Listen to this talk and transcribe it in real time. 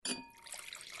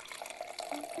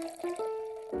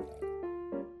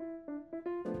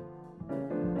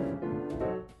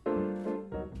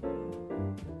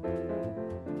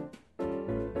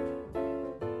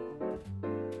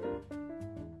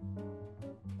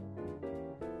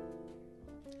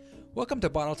Welcome to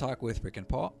Bottle Talk with Rick and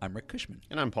Paul. I'm Rick Cushman.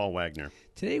 And I'm Paul Wagner.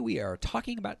 Today we are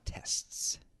talking about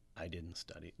tests. I didn't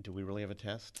study. Do we really have a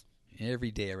test?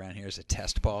 Every day around here is a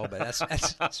test, Paul, but that's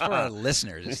for our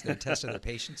listeners. It's their test of their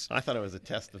patience. I thought it was a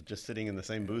test of just sitting in the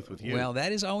same booth with you. Well,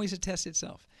 that is always a test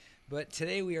itself. But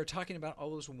today we are talking about all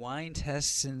those wine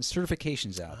tests and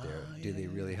certifications out there. Do they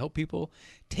really help people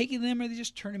taking them, or they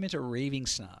just turn them into raving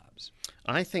snobs?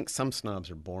 I think some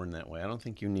snobs are born that way. I don't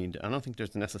think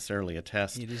there's necessarily a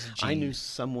test. It is a gene. I knew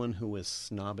someone who was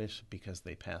snobbish because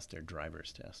they passed their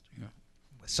driver's test. Yeah.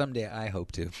 Someday I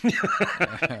hope to.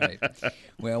 All right.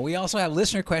 Well, we also have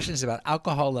listener questions about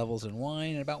alcohol levels in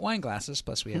wine and about wine glasses.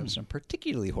 Plus, we have some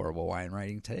particularly horrible wine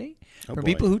writing today from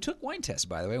people who took wine tests,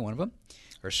 by the way, one of them.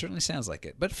 Or certainly sounds like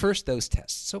it. But first, those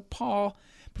tests. So, Paul,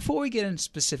 before we get into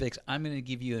specifics, I'm going to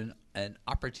give you an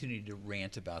opportunity to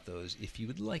rant about those if you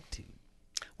would like to.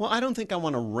 Well, I don't think I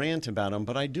want to rant about them,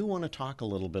 but I do want to talk a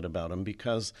little bit about them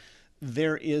because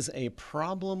there is a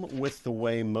problem with the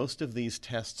way most of these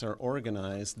tests are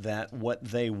organized, that what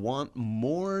they want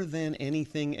more than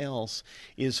anything else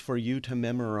is for you to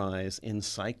memorize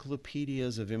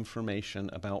encyclopedias of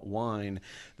information about wine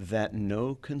that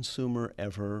no consumer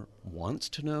ever wants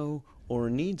to know or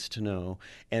needs to know.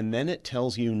 And then it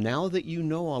tells you, now that you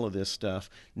know all of this stuff,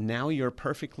 now you're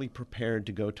perfectly prepared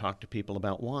to go talk to people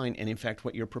about wine. And in fact,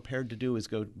 what you're prepared to do is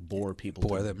go bore people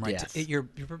to them, right? death. You're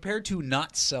prepared to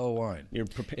not sell wine.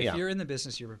 If you're in the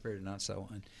business, you're prepared to not sell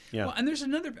wine. Yeah. Well, and there's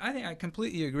another. I think I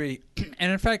completely agree.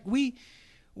 And in fact, we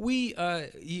bring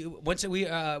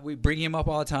him up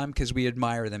all the time because we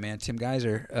admire the man, Tim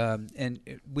Geiser. And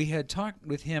we had talked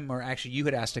with him, or actually, you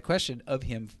had asked a question of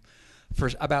him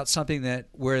about something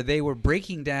where they were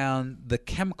breaking down the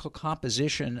chemical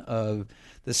composition of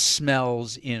the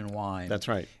smells in wine. That's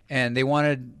right. And they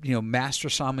wanted, master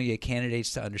sommelier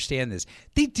candidates to understand this.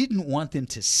 They didn't want them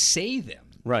to say them.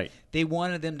 Right. They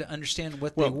wanted them to understand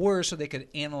what they were so they could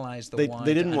analyze the wine.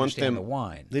 They didn't want them.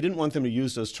 They didn't want them to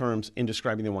use those terms in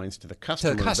describing the wines to the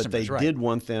customer, but they did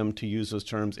want them to use those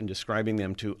terms in describing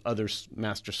them to other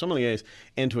master sommeliers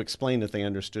and to explain that they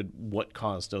understood what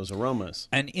caused those aromas.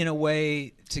 And in a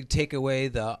way, to take away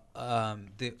the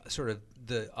sort of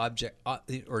the object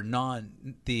or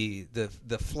the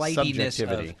flightiness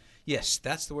subjectivity. Yes,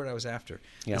 that's the word I was after.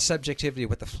 Yep. The subjectivity of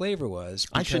what the flavor was.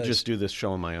 I should just do this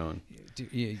show on my own.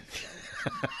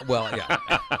 Well, yeah.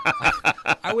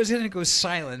 I was going to go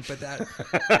silent, but that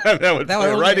would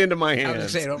play right into my hands. I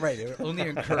was going to say, right, it would only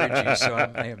encourage you, so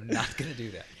I am not going to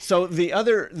do that. So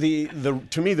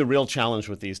to me, the real challenge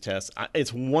with these tests,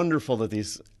 it's wonderful that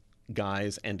these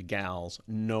guys and gals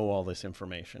know all this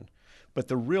information. But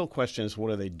the real question is, what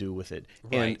do they do with it?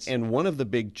 Right. And one of the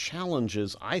big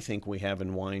challenges I think we have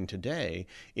in wine today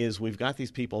is we've got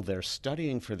these people, they're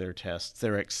studying for their tests.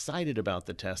 They're excited about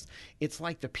the test. It's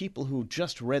like the people who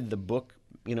just read the book,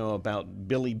 about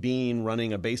Billy Beane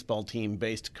running a baseball team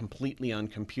based completely on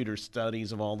computer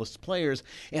studies of all the players,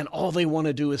 and all they want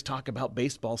to do is talk about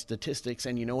baseball statistics,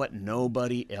 and you know what?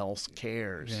 Nobody else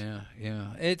cares. Yeah.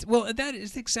 That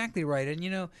is exactly right. And,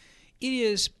 it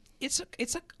is... It's a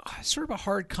sort of a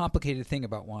hard, complicated thing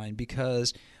about wine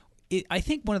because I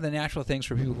think one of the natural things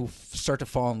for people who start to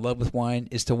fall in love with wine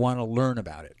is to want to learn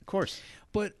about it. Of course.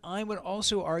 But I would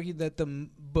also argue that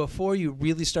before you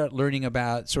really start learning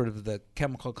about sort of the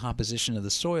chemical composition of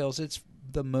the soils, it's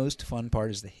the most fun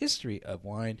part is the history of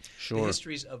wine. Sure. The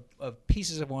histories of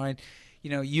pieces of wine.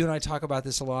 You and I talk about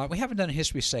this a lot. We haven't done a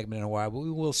history segment in a while, but we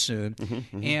will soon.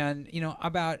 Mm-hmm. And,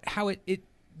 about how it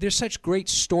there's such great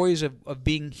stories of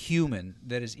being human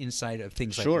that is inside of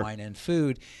things like wine and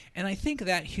food. And I think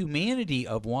that humanity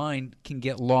of wine can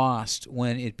get lost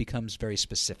when it becomes very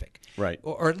specific. Right.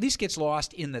 Or at least gets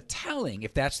lost in the telling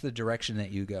if that's the direction that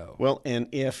you go. Well, and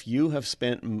if you have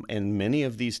spent, and many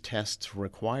of these tests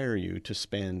require you to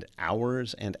spend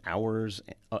hours and hours,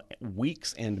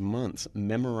 weeks and months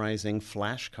memorizing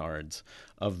flashcards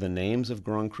of the names of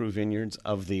Grand Cru vineyards,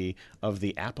 of the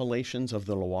appellations of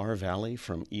the Loire Valley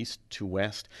from east to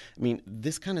west. I mean,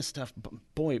 this kind of stuff,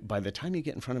 boy, by the time you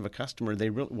get in front of a customer,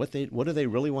 what do they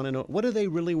really want to know? What do they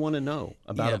really want to know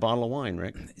about a bottle of wine,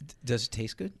 Rick? Does it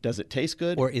taste good? Does it taste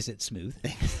good? Or is it smooth?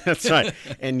 That's right.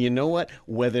 And you know what?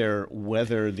 Whether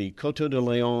the Coteau de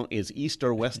Leon is east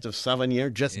or west of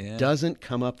Savagnier just doesn't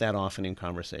come up that often in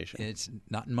conversation. It's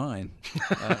not in mine.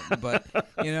 But,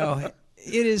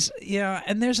 it is,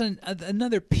 and there's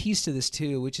another piece to this,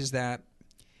 too, which is that,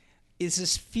 is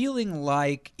this feeling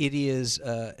like it is,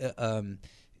 in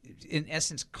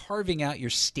essence, carving out your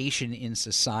station in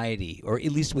society, or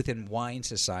at least within wine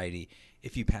society,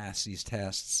 if you pass these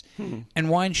tests. And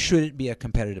wine shouldn't be a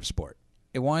competitive sport.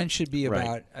 Wine should be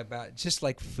about just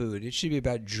like food. It should be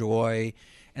about joy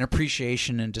and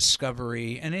appreciation and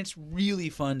discovery, and it's really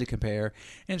fun to compare.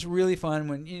 And it's really fun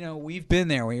when we've been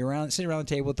there, when you're sitting around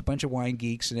the table with a bunch of wine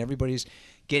geeks, and everybody's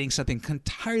getting something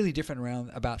entirely different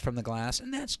from the glass,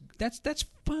 and that's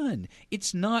fun.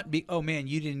 It's not oh man,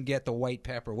 you didn't get the white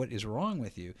pepper. What is wrong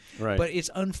with you? Right. But it's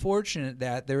unfortunate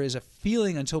that there is a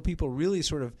feeling until people really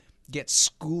sort of get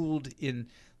schooled in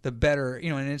the better,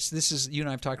 and this is, you and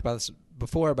I have talked about this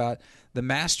before, about the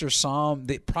master somm.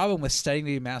 The problem with studying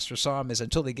the master somm is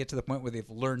until they get to the point where they've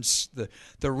learned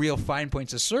the real fine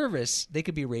points of service, they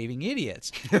could be raving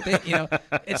idiots.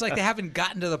 It's like they haven't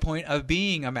gotten to the point of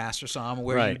being a master somm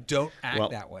where you don't act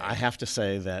that way. I have to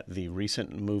say that the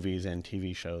recent movies and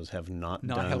TV shows have not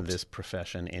done helped this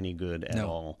profession any good at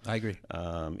all. I agree.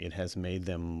 It has made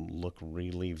them look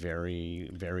really very,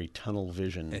 very tunnel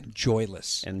vision and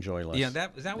joyless. Yeah,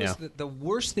 that was the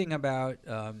worst thing about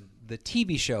the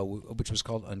TV show, which was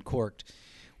called Uncorked,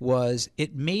 was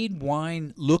it made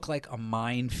wine look like a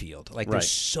minefield. Like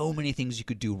there's so many things you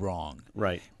could do wrong.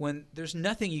 Right. When there's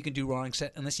nothing you can do wrong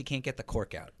unless you can't get the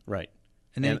cork out. Right.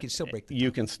 And then you can still break the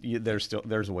top.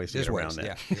 There's ways to get around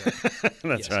that. Yeah.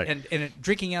 That's right. And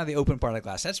drinking out of the open part of the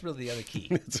glass, that's really the other key.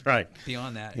 That's right.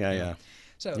 Beyond that. Yeah.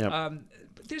 So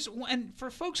and for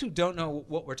folks who don't know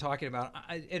what we're talking about,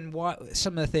 and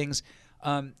some of the things,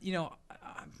 I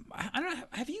don't know.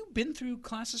 Have you been through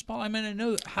classes, Paul? I mean, I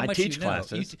know how much you know. I teach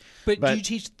classes. But do you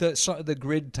teach the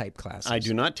grid type classes? I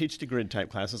do not teach the grid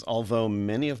type classes, although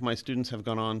many of my students have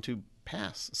gone on to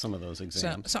pass some of those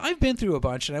exams. So I've been through a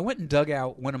bunch, and I went and dug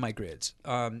out one of my grids.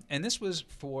 And this was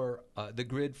for the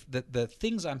grid, the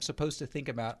things I'm supposed to think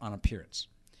about on appearance.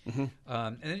 Mm-hmm.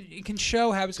 And it can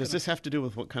show how it's. Does this have to do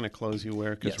with what kind of clothes you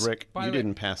wear? Because Rick, you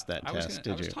didn't pass that test, did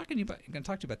you? I was talking to you about. I'm going to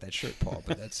talk to you about that shirt, Paul,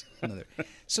 but that's another.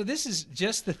 So this is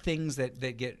just the things that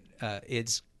get.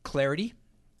 It's clarity,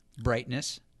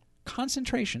 brightness,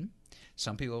 concentration.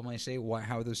 Some people might say, "Why?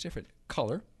 How are those different?"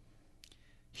 Color,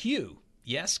 hue.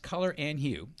 Yes, color and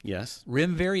hue. Yes.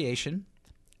 Rim variation,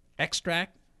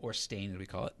 extract or stain, as we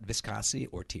call it, viscosity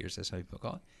or tears, as some people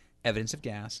call it. Evidence of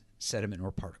gas, sediment,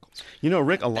 or particles.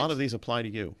 Rick, a lot of these apply to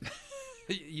you.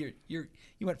 You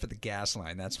went for the gas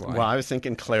line. That's why. Well, I was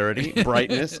thinking clarity,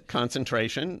 brightness,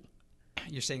 concentration.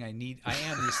 You're saying I am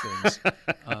these things.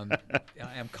 I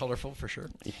am colorful for sure.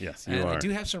 Yes, you are. I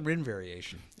do have some rim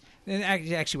variation. And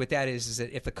actually what that is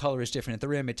that if the color is different at the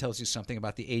rim, it tells you something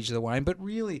about the age of the wine. But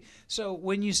really, so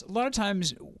when a lot of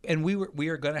times, and we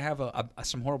are going to have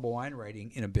some horrible wine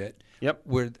writing in a bit. Yep.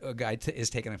 Where a guy is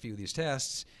taking a few of these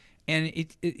tests. And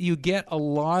you get a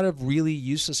lot of really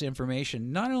useless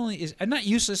information. Not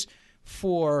useless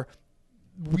for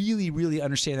really, really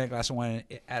understanding that glass of wine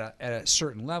at a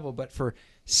certain level, but for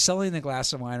selling the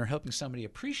glass of wine or helping somebody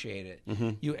appreciate it,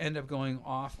 you end up going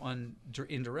off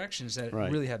in directions that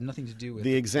really have nothing to do with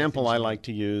the example I like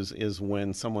to use is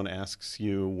when someone asks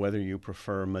you whether you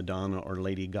prefer Madonna or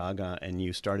Lady Gaga, and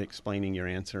you start explaining your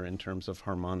answer in terms of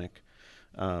harmonic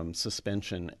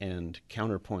suspension and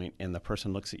counterpoint, and the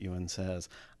person looks at you and says,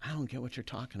 I don't get what you're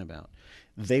talking about.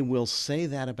 They will say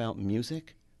that about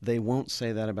music. They won't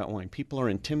say that about wine. People are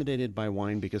intimidated by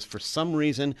wine because for some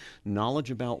reason knowledge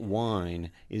about wine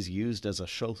is used as a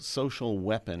social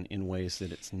weapon in ways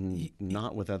that it's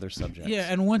not with other subjects. Yeah,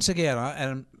 and once again,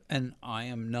 I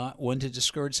am not one to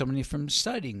discourage somebody from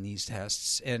studying these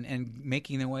tests and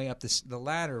making their way up the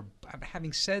ladder.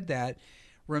 Having said that,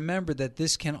 remember that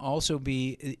this can also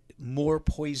be more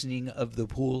poisoning of the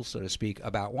pool, so to speak,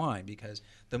 about wine, because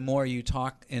the more you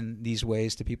talk in these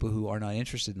ways to people who are not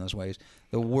interested in those ways,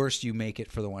 the worse you make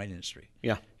it for the wine industry.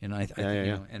 Yeah. And I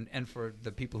think, and for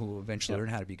the people who eventually learn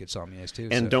how to be good sommeliers too.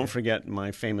 And don't forget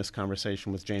my famous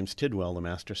conversation with James Tidwell, the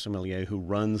master sommelier who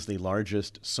runs the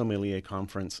largest sommelier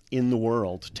conference in the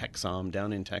world, TechSomm,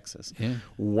 down in Texas. Yeah.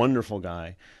 Wonderful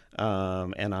guy.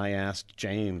 And I asked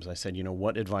James, I said,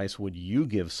 what advice would you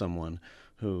give someone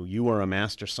who, you are a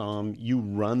master somm, you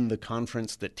run the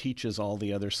conference that teaches all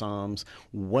the other somms.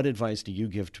 What advice do you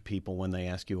give to people when they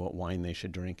ask you what wine they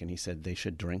should drink? And he said they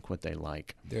should drink what they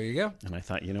like. There you go. And I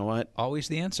thought, you know what? Always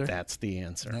the answer. That's the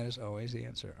answer. That is always the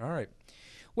answer. All right.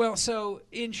 Well, so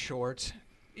in short,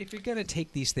 if you're going to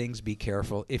take these things, be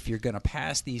careful. If you're going to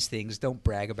pass these things, don't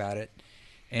brag about it.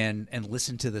 And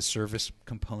listen to the service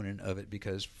component of it,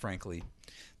 because, frankly,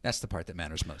 that's the part that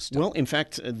matters most. Well, in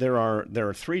fact, there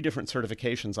are 3 different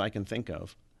certifications I can think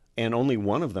of And only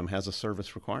one of them has a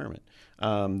service requirement.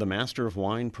 The Master of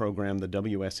Wine program, the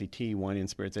WSET, Wine and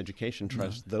Spirits Education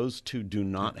Trust, those two do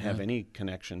not have any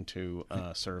connection to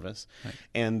service. Right.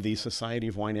 And the Society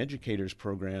of Wine Educators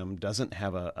program doesn't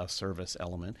have a service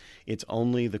element. It's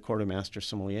only the Court of Master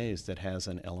Sommeliers that has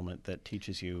an element that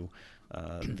teaches you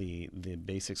the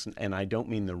basics. And I don't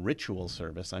mean the ritual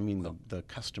service. I mean the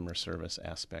customer service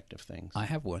aspect of things. I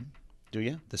have one. Do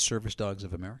you? The Service Dogs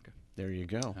of America. There you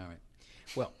go. All right.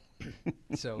 Well,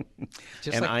 so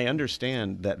just and like I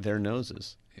understand that their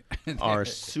noses are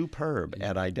superb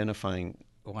at identifying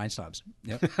wine snobs.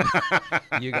 Yep.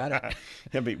 You got it.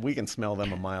 Yeah, but we can smell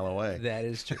them a mile away. That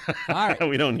is true. All right.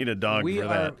 We don't need a dog for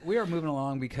that. We are moving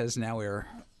along because now we're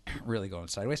really going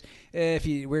sideways.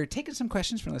 We're taking some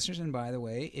questions from listeners, and by the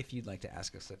way, if you'd like to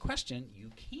ask us a question,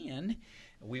 you can.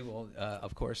 We will,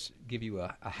 of course, give you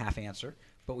a half answer,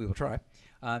 but we will try.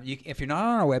 If you're not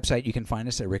on our website, you can find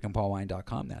us at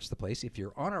rickandpaulwine.com. That's the place. If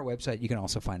you're on our website, you can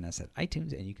also find us at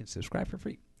iTunes, and you can subscribe for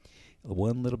free.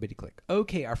 One little bitty click.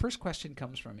 Okay, our first question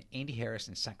comes from Andy Harris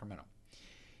in Sacramento.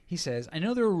 He says, I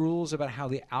know there are rules about how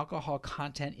the alcohol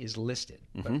content is listed,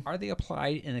 but are they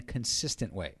applied in a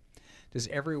consistent way? Does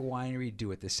every winery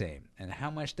do it the same? And how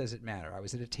much does it matter? I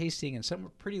was at a tasting, and some were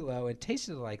pretty low and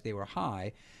tasted like they were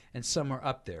high, and some were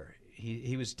up there.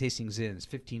 He was tasting Zins,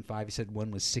 15.5. He said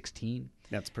one was 16.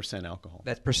 That's percent alcohol.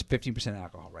 That's 15%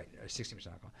 alcohol, right? Or 16%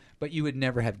 alcohol. But you would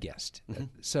never have guessed.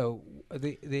 So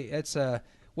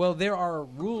there are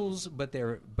rules, but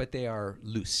they are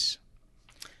loose.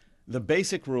 The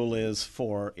basic rule is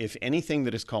if anything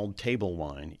that is called table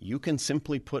wine, you can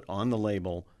simply put on the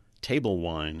label table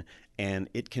wine, and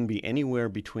it can be anywhere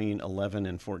between 11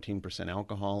 and 14%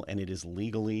 alcohol, and it is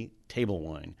legally table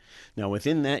wine. Now,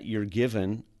 within that, you're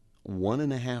given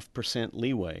 1.5%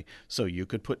 leeway. So you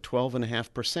could put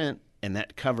 12.5%, and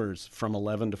that covers from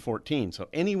 11 to 14. So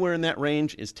anywhere in that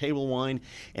range is table wine,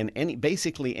 and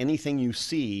basically anything you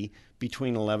see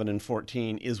between 11 and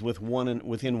 14 is within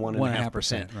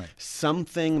 1.5%. Right.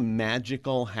 Something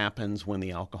magical happens when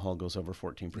the alcohol goes over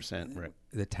 14%. Right.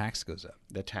 The tax goes up.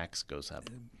 The tax goes up.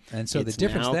 And so it's the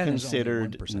difference now then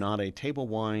considered is only 1%. not a table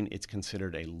wine. It's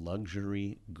considered a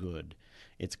luxury good.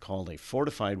 It's called a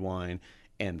fortified wine.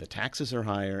 And the taxes are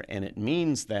higher, and it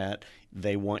means that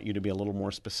they want you to be a little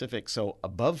more specific. So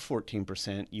above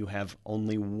 14%, you have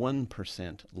only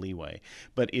 1% leeway.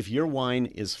 But if your wine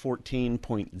is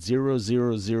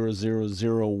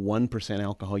 14.000001%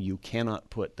 alcohol, you cannot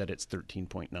put that it's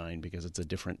 13.9 because it's a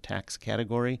different tax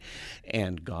category,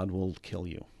 and God will kill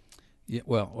you. Yeah,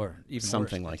 well, or even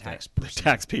something worse, like tax that. The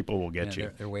tax people will get you.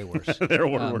 They're way worse. They're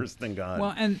worse than God.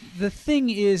 Well, and the thing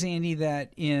is, Andy,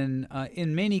 that in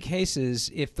many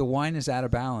cases, if the wine is out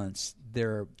of balance,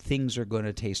 things are going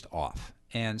to taste off.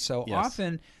 And so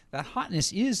often that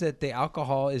hotness is that the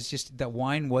alcohol is just that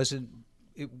wine wasn't.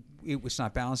 It was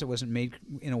not balanced. It wasn't made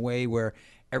in a way where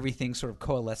everything sort of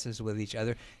coalesces with each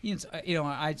other.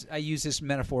 I use this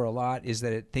metaphor a lot. Is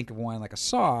that think of wine like a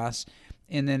sauce.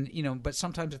 And then, but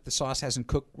sometimes if the sauce hasn't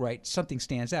cooked right, something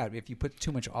stands out. If you put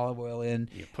too much olive oil in,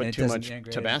 you put too much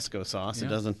Tabasco sauce, it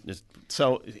doesn't.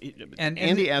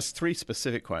 Andy asked 3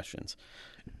 specific questions.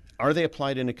 Are they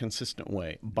applied in a consistent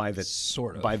way by the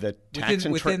tax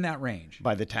within that range?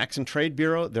 By the Tax and Trade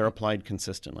Bureau, they're applied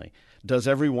consistently. Does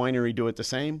every winery do it the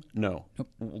same? No. Nope.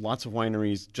 Lots of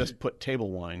wineries just put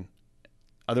table wine.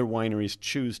 Other wineries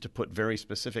choose to put very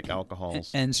specific alcohols.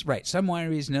 And some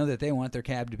wineries know that they want their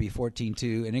cab to be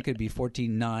 14.2, and it could be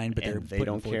 14.9, but they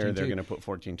don't care. They're going to put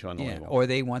 14.2 on the label. Or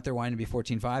they want their wine to be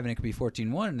 14.5, and it could be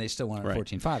 14.1, and they still want it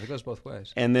 14.5. It goes both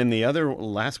ways. And then the other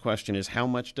last question is, how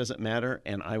much does it matter?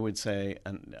 And I would say,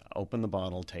 open the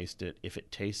bottle, taste it. If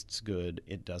it tastes good,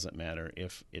 it doesn't matter.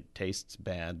 If it tastes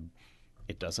bad,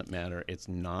 it doesn't matter. It's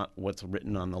not what's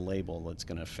written on the label that's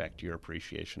going to affect your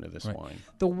appreciation of this wine.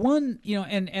 The one,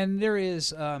 and there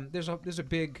is, there's a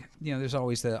big, there's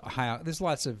always there's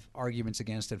lots of arguments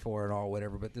against it, for it all,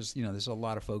 whatever. But there's a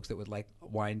lot of folks that would like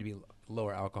wine to be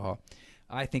lower alcohol.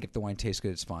 I think if the wine tastes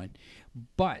good, it's fine.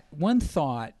 But one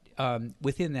thought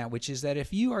within that, which is that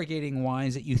if you are getting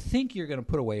wines that you think you're going to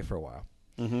put away for a while,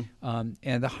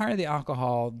 and the higher the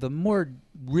alcohol, the more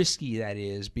risky that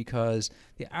is, because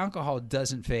the alcohol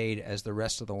doesn't fade as the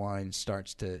rest of the wine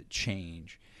starts to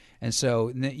change. And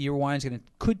so your wine's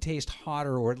could taste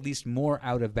hotter, or at least more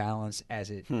out of balance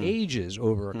as it ages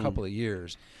over a couple of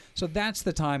years. So that's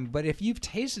the time. But if you've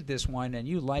tasted this wine and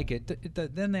you like it,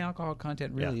 then the alcohol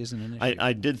content really isn't an issue.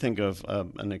 I did think of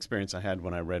an experience I had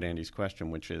when I read Andy's question,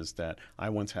 which is that I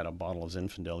once had a bottle of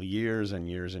Zinfandel years and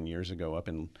years and years ago up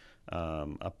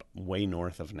way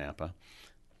north of Napa.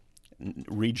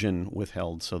 region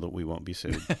withheld so that we won't be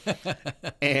sued.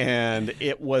 And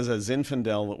it was a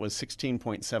Zinfandel that was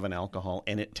 16.7 alcohol,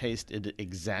 and it tasted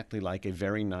exactly like a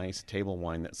very nice table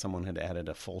wine that someone had added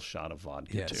a full shot of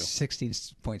vodka Yes, to.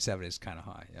 16.7 is kind of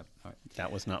high. Yep. All right.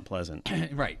 That was not pleasant.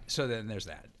 Right. So then there's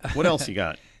that. What else you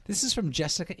got? This is from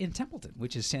Jessica in Templeton,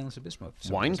 which is San Luis Obispo.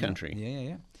 Wine country.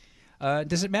 Yeah.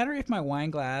 Does it matter if my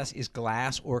wine glass is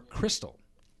glass or crystal?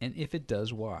 And if it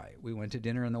does, why? We went to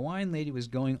dinner, and the wine lady was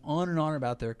going on and on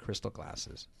about their crystal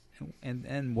glasses.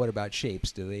 And what about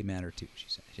shapes? Do they matter too?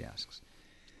 She asks.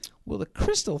 Well, the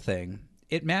crystal thing,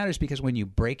 it matters because when you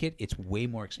break it, it's way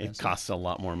more expensive. It costs a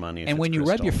lot more money. And when you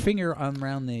rub your finger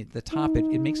around the top,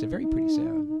 it makes a very pretty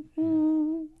sound.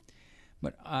 Yeah.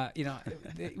 But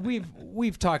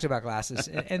we've talked about glasses,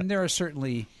 and there are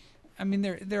certainly. I mean,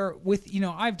 there with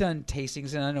I've done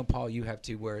tastings, and I know, Paul, you have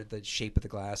too, where the shape of the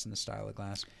glass and the style of the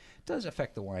glass does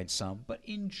affect the wine some. But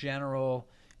in general,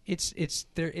 it's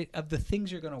of the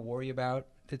things you're going to worry about,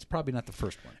 it's probably not the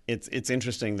first one. It's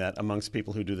interesting that amongst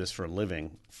people who do this for a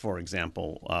living, for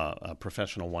example,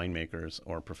 professional winemakers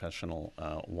or professional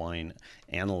wine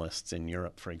analysts in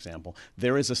Europe, for example,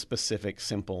 there is a specific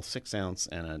simple 6-ounce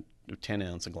and a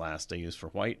 10-ounce glass they use for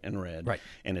white and red, right?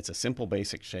 And it's a simple,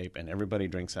 basic shape, and everybody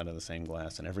drinks out of the same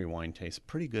glass, and every wine tastes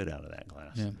pretty good out of that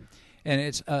glass. Yeah. And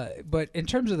it's but in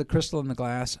terms of the crystal in the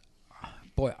glass,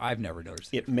 boy, I've never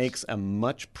noticed it makes a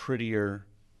much prettier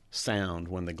sound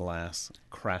when the glass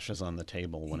crashes on the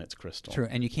table when it's crystal. True,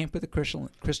 and you can't put the crystal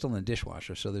in the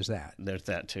dishwasher, so there's that. There's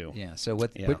that too. Yeah. So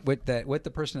what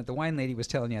the person at the wine lady was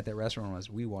telling you at that restaurant was,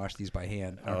 we wash these by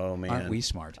hand. Oh man, aren't we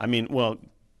smart? I mean, well,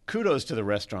 kudos to the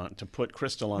restaurant to put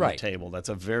crystal on right. the table. That's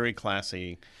a very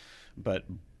classy, but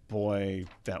boy,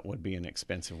 that would be an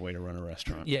expensive way to run a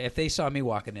restaurant. Yeah, if they saw me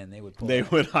walking in, they would pull. They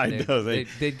would. I know.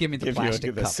 They'd give me the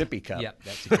plastic the cup. sippy cup. Yep,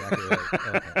 that's exactly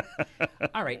right. Okay.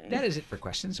 All right, that is it for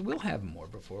questions. We'll have more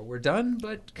before we're done,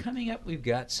 but coming up, we've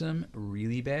got some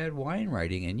really bad wine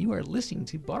writing, and you are listening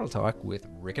to Bottle Talk with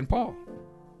Rick and Paul.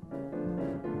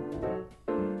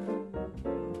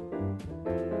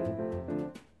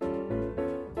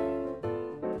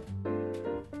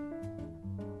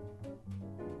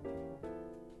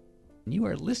 You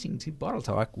are listening to Bottle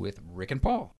Talk with Rick and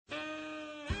Paul.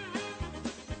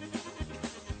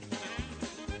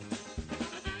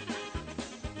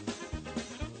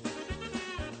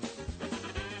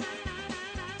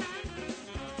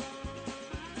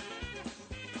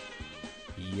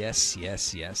 Yes.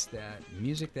 That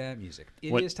music.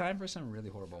 It is time for some really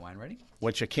horrible wine writing.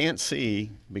 What you can't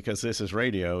see, because this is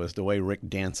radio, is the way Rick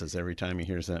dances every time he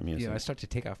hears that music. Yeah, I start to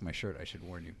take off my shirt. I should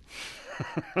warn you.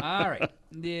 All right.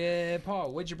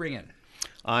 Paul, what'd you bring in?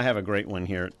 I have a great one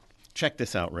here. Check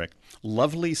this out, Rick.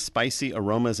 Lovely spicy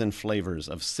aromas and flavors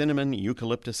of cinnamon,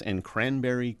 eucalyptus, and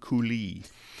cranberry coulis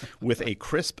with a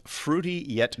crisp, fruity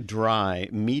yet dry,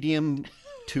 medium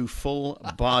to full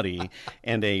body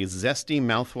and a zesty,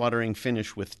 mouthwatering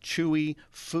finish with chewy,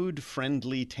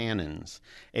 food-friendly tannins.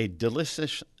 A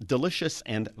delicious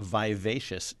and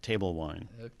vivacious table wine.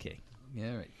 Okay.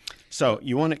 Yeah, right. So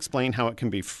you want to explain how it can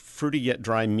be fruity yet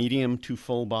dry, medium to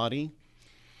full body?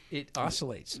 It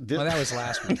oscillates. Well, that was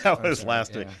last week. That was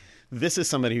last week. This is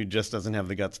somebody who just doesn't have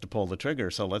the guts to pull the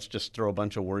trigger, so let's just throw a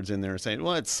bunch of words in there and say,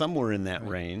 well, it's somewhere in that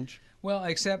range. Well,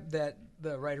 except that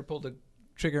the writer pulled the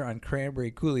trigger on cranberry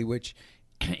coulis, which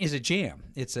is a jam.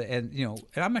 And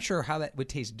I'm not sure how that would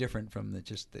taste different from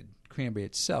just the cranberry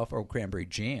itself or cranberry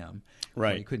jam.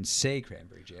 Right. You couldn't say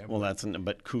cranberry jam. Well,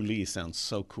 but coulis sounds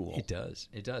so cool. It does.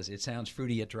 It sounds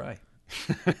fruity yet dry.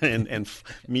 and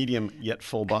medium yet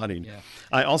full-bodied. Yeah.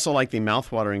 I also like the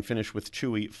mouth-watering finish with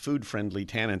chewy, food-friendly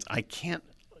tannins. I can't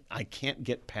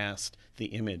get past the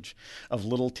image of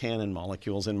little tannin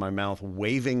molecules in my mouth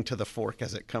waving to the fork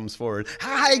as it comes forward.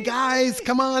 Hi, guys,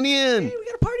 come on in. Hey, we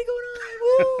got a party going on.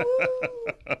 Woo!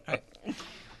 All right.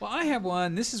 Well, I have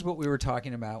one. This is what we were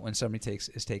talking about when somebody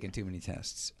is taking too many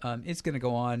tests. It's going to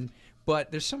go on, but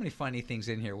there's so many funny things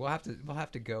in here. We'll have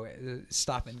to go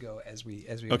stop and go as we.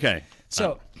 Okay.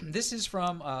 So this is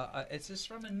from a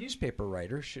newspaper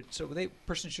writer.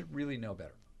 Person should really know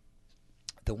better.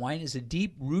 The wine is a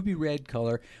deep ruby red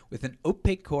color with an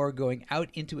opaque core going out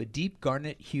into a deep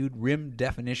garnet-hued rim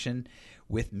definition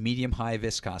with medium-high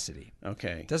viscosity.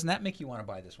 Okay. Doesn't that make you want to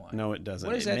buy this wine? No, it doesn't.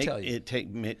 What does that tell you?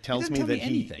 It tells me that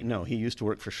he used to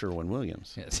work for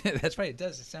Sherwin-Williams. Yes, that's right. It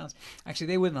does. It sounds. Actually,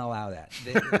 they wouldn't allow that.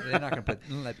 They're not going to put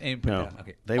that on.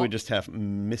 Okay. They would just have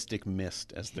Mystic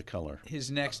Mist as the color. His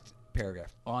next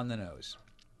paragraph on the nose.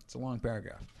 It's a long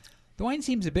paragraph. The wine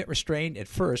seems a bit restrained at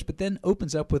first, but then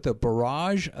opens up with a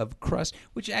barrage of crust,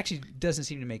 which actually doesn't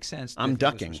seem to make sense. I'm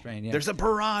ducking. Yeah. There's a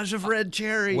barrage of red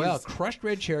cherries. Well, crushed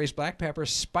red cherries, black pepper,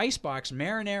 spice box,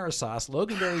 marinara sauce,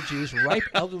 loganberry juice, ripe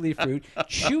elderly fruit,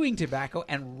 chewing tobacco,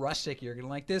 and rustic, you're going to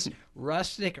like this,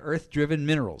 rustic earth-driven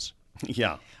minerals.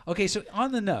 Yeah. Okay, so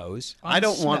on the nose, on I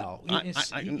don't smell,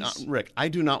 want. Rick, I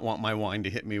do not want my wine to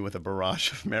hit me with a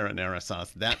barrage of marinara sauce.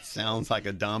 That sounds like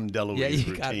a Dom DeLuise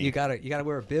routine. You got to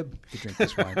wear a bib to drink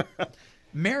this wine.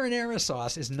 Marinara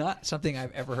sauce is not something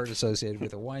I've ever heard associated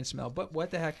with a wine smell, but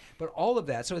what the heck? But all of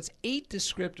that. So it's 8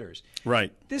 descriptors.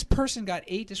 Right. This person got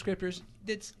 8 descriptors.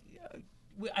 That's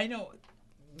I know.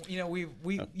 You know, we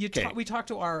talk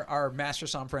to our master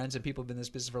som friends and people who've been in this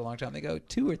business for a long time. They go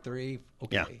 2 or 3.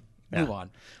 Okay. Yeah. Move on.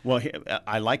 Well,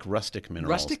 I like rustic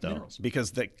minerals, minerals,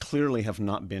 because they clearly have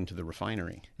not been to the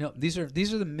refinery. No, these are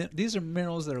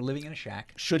minerals that are living in a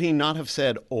shack. Should he not have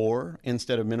said "or"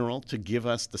 instead of "mineral" to give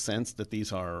us the sense that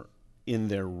these are in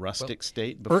their rustic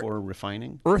state before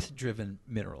refining? Earth-driven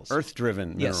minerals.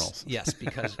 Earth-driven minerals. Yes,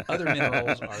 because other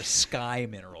minerals are sky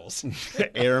minerals.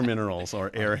 Air minerals or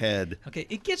airhead. Okay,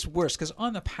 it gets worse because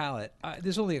on the palate,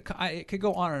 there's only it could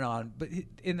go on and on, but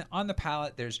on the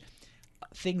palate there's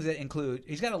things that include,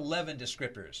 he's got 11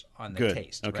 descriptors on the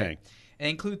taste. Okay. Right? And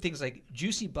include things like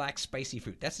juicy black spicy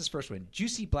fruit. That's his first one.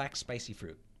 Juicy black spicy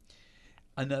fruit.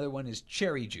 Another one is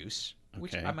cherry juice,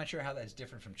 which I'm not sure how that's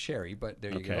different from cherry, but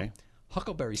there you go.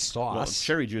 Huckleberry sauce. Well,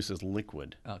 cherry juice is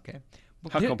liquid. Okay.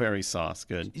 Huckleberry sauce,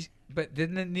 good. But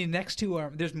then the next 2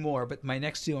 are, there's more, but my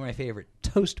next 2 are my favorite.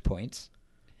 Toast points.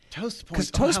 Toast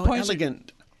points. Toast how points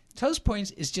elegant. Toast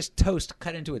points is just toast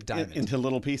cut into a diamond. Into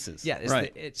little pieces. Yeah.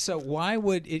 Right. So why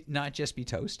would it not just be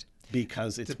toast?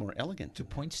 Because it's more elegant. Do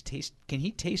points taste? Can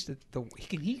he taste he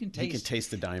can taste? He can taste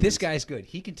the diamonds. This guy's good.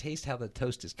 He can taste how the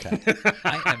toast is cut.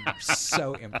 I am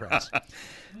so impressed.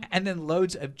 And then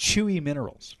loads of chewy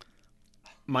minerals.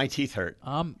 My teeth hurt.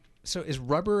 So is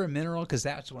rubber a mineral? Because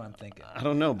that's what I'm thinking. I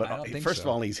don't know, but first of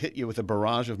all, he's hit you with a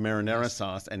barrage of marinara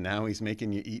sauce, and now he's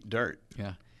making you eat dirt.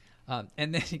 Yeah.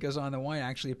 And then he goes on, the wine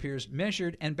actually appears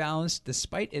measured and balanced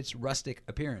despite its rustic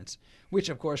appearance, which,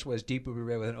 of course, was deeply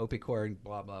red with an oak core and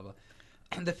blah, blah, blah.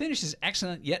 And the finish is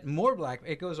excellent, yet more black.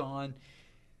 It goes on.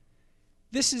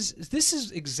 This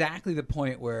is exactly the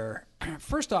point where,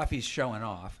 first off, he's showing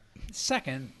off.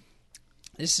 Second,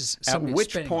 this is somebody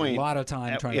spending a lot of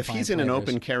time trying to find if he's in an flavors.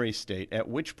 open carry state, at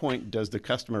which point does the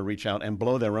customer reach out and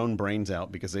blow their own brains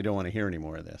out because they don't want to hear any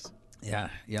more of this? Yeah.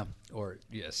 Or,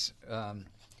 yes.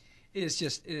 It's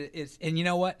just, and you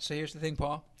know what? So here's the thing,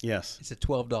 Paul. Yes. It's a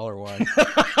 $12 wine.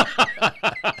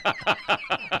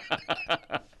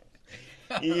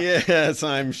 Yes,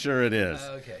 I'm sure it is.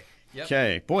 Okay. Yep.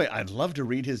 Okay. Boy, I'd love to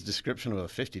read his description of a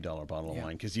 $50 bottle of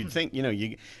wine, because you'd think,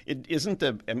 isn't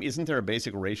there a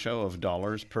basic ratio of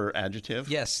dollars per adjective?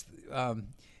 Yes.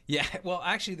 Yeah. Well,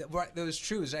 actually, that was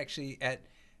true. Is actually at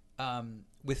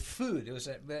with food. It was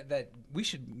that we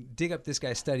should dig up this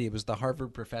guy's study. It was the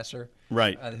Harvard professor,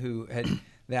 right, who had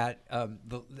that.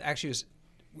 Actually, was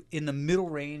in the middle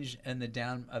range and the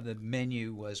down of the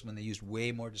menu was when they used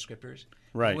way more descriptors.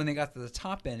 Right. But when they got to the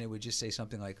top end, it would just say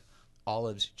something like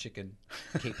olives, chicken,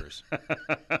 capers.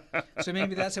 So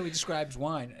maybe that's how he describes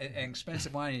wine. An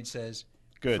expensive wine, he says,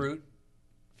 good fruit,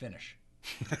 finish.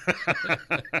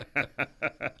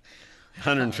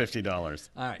 $150.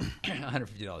 All right,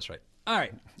 $150, right? All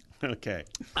right. Okay.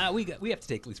 We have to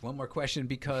take at least one more question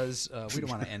because we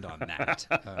don't want to end on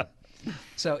that.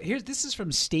 So this is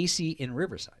from Stacy in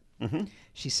Riverside. Mm-hmm.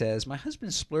 She says, "My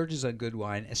husband splurges on good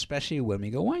wine, especially when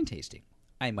we go wine tasting.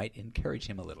 I might encourage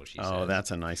him a little," she says. Oh, that's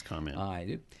a nice comment. I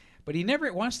do. But he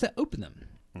never wants to open them.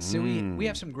 So we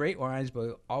have some great wines, but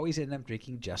we always end up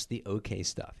drinking just the okay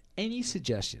stuff. Any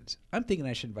suggestions? I'm thinking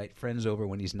I should invite friends over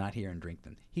when he's not here and drink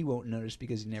them. He won't notice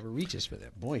because he never reaches for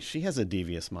them. Boy, she has a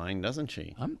devious mind, doesn't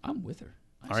she? I'm with her.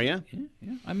 Are you?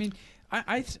 Yeah. I mean,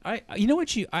 I you know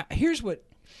what here's what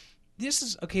this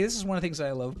is. Okay, this is one of the things that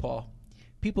I love, Paul.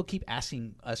 People keep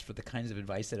asking us for the kinds of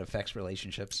advice that affects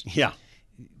relationships. Yeah.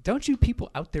 Don't you people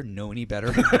out there know any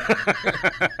better?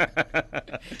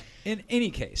 In any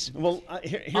case, well,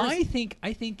 I think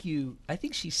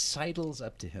she sidles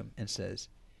up to him and says,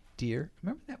 "Dear,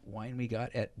 remember that wine we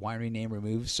got at Winery Name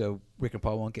Removed so Rick and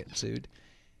Paul won't get sued?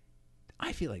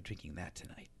 I feel like drinking that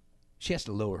tonight." She has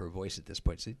to lower her voice at this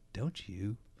point. Say, "Don't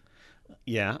you?"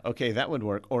 Yeah, okay, that would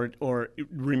work. Or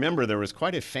remember, there was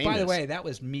quite a famous... By the way, that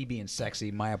was me being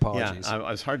sexy. My apologies. Yeah,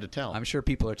 I was hard to tell. I'm sure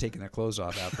people are taking their clothes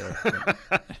off out there.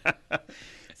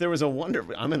 There was I'm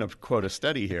going to quote a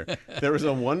study here. There was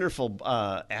a wonderful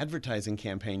advertising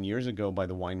campaign years ago by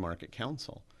the Wine Market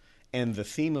Council. And the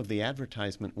theme of the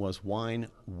advertisement was wine,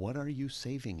 what are you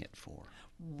saving it for?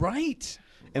 Right.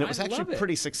 And it was actually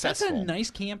pretty successful. That's a nice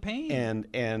campaign.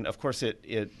 And of course,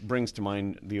 it brings to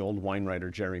mind the old wine writer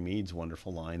Jerry Mead's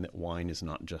wonderful line that wine is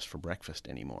not just for breakfast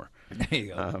anymore. There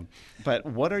you go. But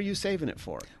what are you saving it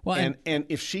for? Well, and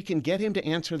if she can get him to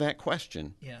answer that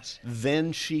question, yes,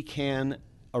 then she can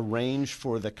arrange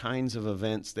for the kinds of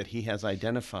events that he has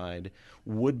identified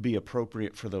would be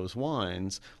appropriate for those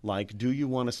wines, like, do you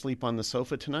want to sleep on the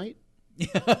sofa tonight?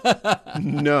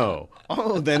 No.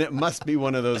 Oh, then it must be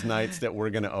one of those nights that we're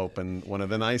going to open one of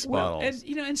the nice bottles.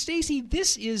 And Stacy,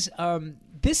 this is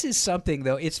something,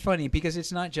 though. It's funny because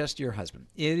it's not just your husband.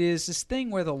 It is this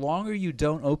thing where the longer you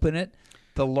don't open it,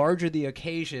 the larger the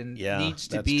occasion needs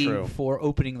to be for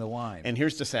opening the wine. And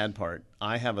here's the sad part.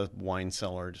 I have a wine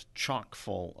cellar chock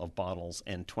full of bottles,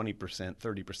 and 20%,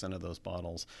 30% of those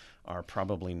bottles are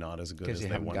probably not as good as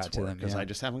they once were. Because I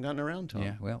just haven't gotten around to them.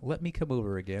 Yeah, well, let me come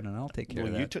over again, and I'll take care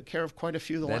of that. You took care of quite a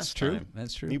few last time.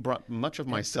 That's true. You brought much of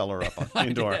my cellar up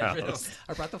into our house.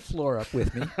 I brought the floor up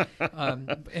with me.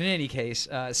 In any case,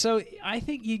 so I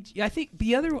think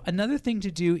another thing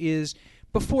to do is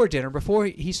before dinner, before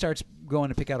he starts going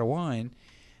to pick out a wine,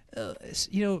 a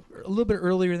little bit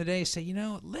earlier in the day, say,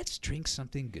 let's drink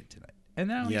something good tonight. And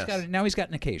now he's got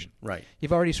an occasion. Right.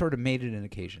 You've already sort of made it an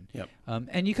occasion. Yep.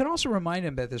 And you can also remind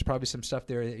him that there's probably some stuff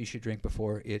there that you should drink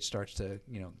before it starts to,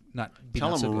 not be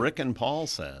Tell him so Rick and Paul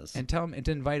says. And tell him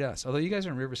to invite us. Although you guys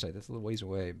are in Riverside, that's a little ways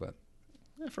away, but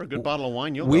for a good bottle of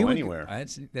wine, you'll go anywhere.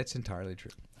 That's entirely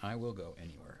true. I will go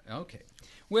anywhere. Okay.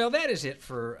 Well, that is it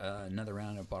for another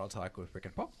round of Bottle Talk with Rick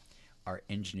and Paul. Our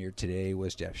engineer today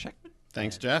was Jeff Scheckman.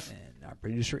 Thanks, Jeff. And our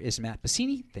producer is Matt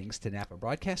Bassini. Thanks to Napa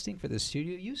Broadcasting for the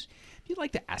studio use. If you'd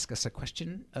like to ask us a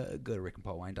question, go to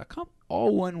rickandpaulwine.com.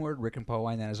 All one word, Rick and Paul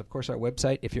Wine. That is, of course, our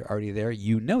website. If you're already there,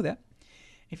 you know that.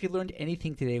 If you learned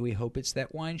anything today, we hope it's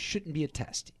that wine shouldn't be a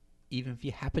test, even if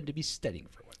you happen to be studying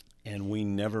for one. And we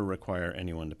never require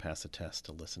anyone to pass a test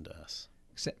to listen to us.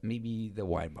 Except maybe the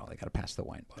wine bottle. They got to pass the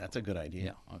wine bottle. That's a good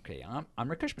idea. Yeah. Okay. I'm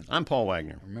Rick Cushman. I'm Paul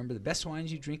Wagner. Remember, the best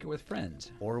wines you drink are with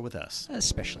friends. Or with us.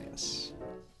 Especially us.